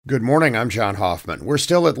Good morning, I'm John Hoffman. We're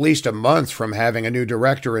still at least a month from having a new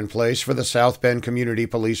director in place for the South Bend Community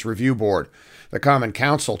Police Review Board. The Common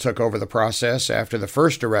Council took over the process after the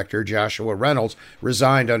first director, Joshua Reynolds,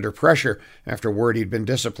 resigned under pressure after word he'd been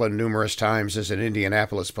disciplined numerous times as an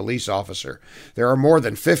Indianapolis police officer. There are more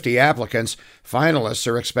than 50 applicants. Finalists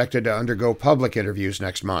are expected to undergo public interviews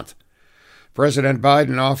next month. President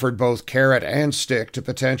Biden offered both carrot and stick to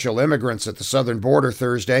potential immigrants at the southern border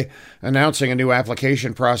Thursday, announcing a new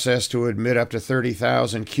application process to admit up to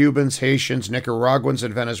 30,000 Cubans, Haitians, Nicaraguans,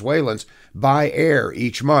 and Venezuelans by air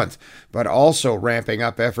each month, but also ramping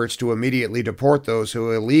up efforts to immediately deport those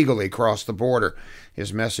who illegally cross the border.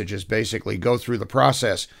 His message is basically go through the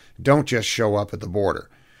process, don't just show up at the border.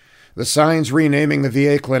 The signs renaming the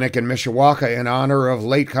VA clinic in Mishawaka in honor of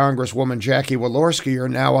late Congresswoman Jackie Walorski are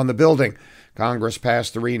now on the building. Congress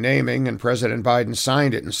passed the renaming, and President Biden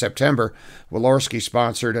signed it in September. Walorski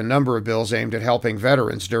sponsored a number of bills aimed at helping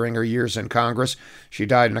veterans during her years in Congress. She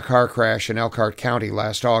died in a car crash in Elkhart County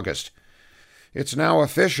last August. It's now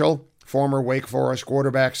official. Former Wake Forest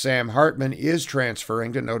quarterback Sam Hartman is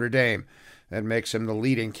transferring to Notre Dame. That makes him the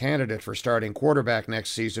leading candidate for starting quarterback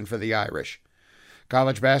next season for the Irish.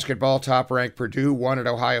 College basketball, top-ranked Purdue won at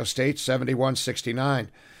Ohio State 71-69.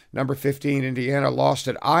 Number 15 Indiana lost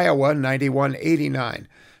at Iowa 91-89.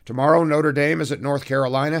 Tomorrow Notre Dame is at North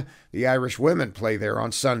Carolina. The Irish women play there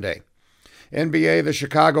on Sunday. NBA, the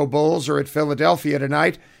Chicago Bulls are at Philadelphia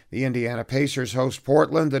tonight. The Indiana Pacers host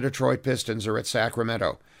Portland. The Detroit Pistons are at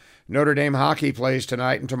Sacramento. Notre Dame hockey plays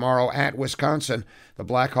tonight and tomorrow at Wisconsin. The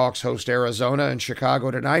Blackhawks host Arizona, and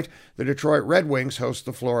Chicago tonight. The Detroit Red Wings host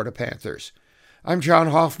the Florida Panthers. I'm John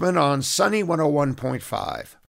Hoffman on Sunny 101.5.